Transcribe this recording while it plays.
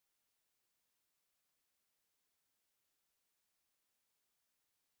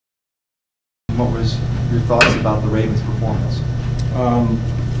what was your thoughts about the Ravens' performance?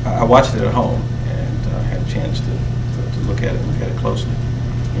 I watched it at home and had a chance to look at it closely,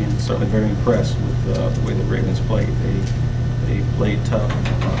 and certainly very impressed with the way the Ravens played. They played tough.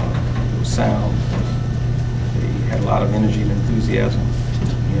 It was sound. They had a lot of energy and enthusiasm,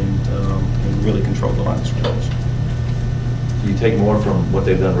 and really controlled the line of scrimmage. Do you take more from what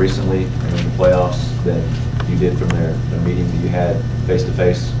they've done recently in the playoffs than you did from their meeting that you had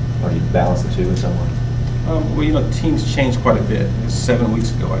face-to-face, or do you balance the two in some way? Well, you know, teams changed quite a bit. It was 7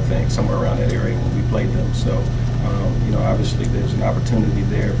 weeks ago, I think, somewhere around that area when we played them. So, you know, obviously there's an opportunity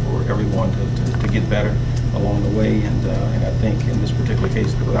there for everyone to get better along the way, and I think in this particular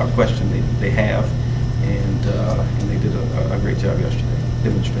case, without question, they have, and they did a great job yesterday,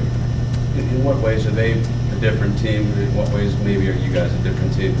 demonstrating that. In what ways are they a different team? In what ways maybe are you guys a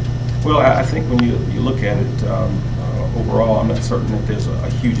different team? Well, I think when you look at it overall, I'm not certain that there's a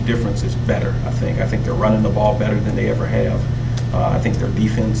huge difference. It's better, I think. I think they're running the ball better than they ever have. I think their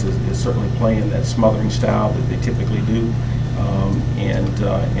defense is certainly playing that smothering style that they typically do, and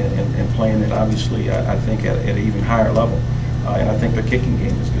playing it obviously, I think, at an even higher level. And I think their kicking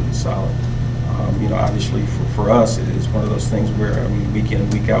game is good and solid. You know, obviously for us, it is one of those things where, I mean, week in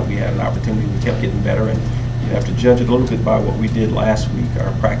and week out, we had an opportunity. We kept getting better, and you have to judge it a little bit by what we did last week.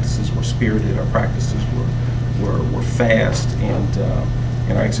 Our practices were spirited. Our practices were fast, and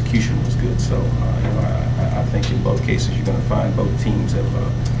our execution was good. So, you know, I think in both cases you're going to find both teams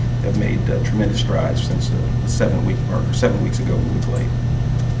have made tremendous strides since the 7 week mark, or 7 weeks ago when we played.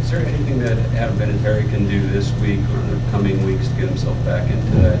 Is there anything that Adam Vinatieri can do this week or in the coming weeks to get himself back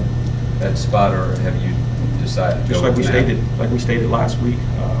into that spot, or have you decided to just go like with we stated last week?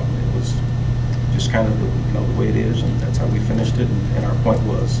 It was just kind of the way it is, and that's how we finished it. And our point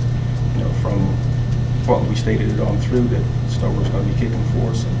was, you know, from what we stated it on through, that Stover's going to be kicking for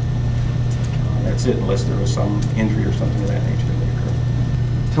us, and that's it, unless there was some injury or something of that nature that may occur.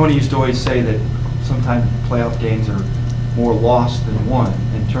 Tony used to always say that sometimes playoff games are more lost than won,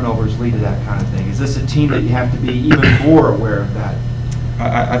 and turnovers lead to that kind of thing. Is this a team that you have to be even more aware of that?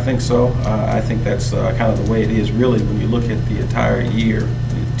 I think so. I think that's kind of the way it is, really, when you look at the entire year.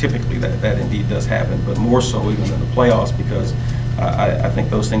 Typically that indeed does happen, but more so even in the playoffs, because I think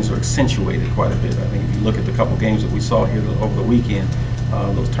those things are accentuated quite a bit. I think if you look at the couple games that we saw here over the weekend,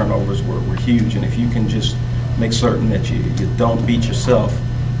 those turnovers were huge, and if you can just make certain that you don't beat yourself,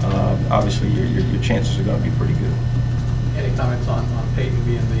 obviously your chances are going to be pretty good. Any comments on Peyton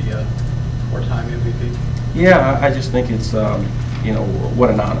being the four-time MVP? Yeah, I just think it's, you know, what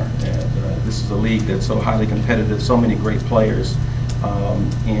an honor. And this is a league that's so highly competitive, so many great players,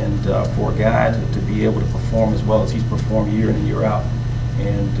 and for a guy to be able to perform as well as he's performed year in and year out,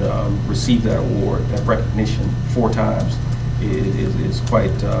 and receive that award, that recognition 4 times, is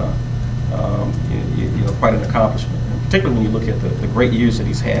quite, you know, quite an accomplishment. And particularly when you look at the great years that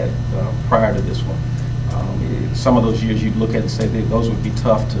he's had prior to this one. Some of those years you'd look at and say that those would be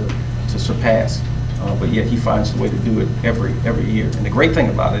tough to surpass. But yet he finds the way to do it every year. And the great thing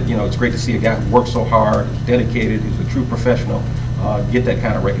about it, you know, it's great to see a guy who works so hard, who's dedicated, who's a true professional, get that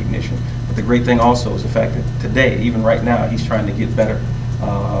kind of recognition. But the great thing also is the fact that today, even right now, he's trying to get better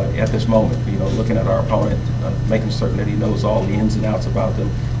at this moment. You know, looking at our opponent, making certain that he knows all the ins and outs about them,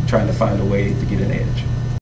 trying to find a way to get an edge.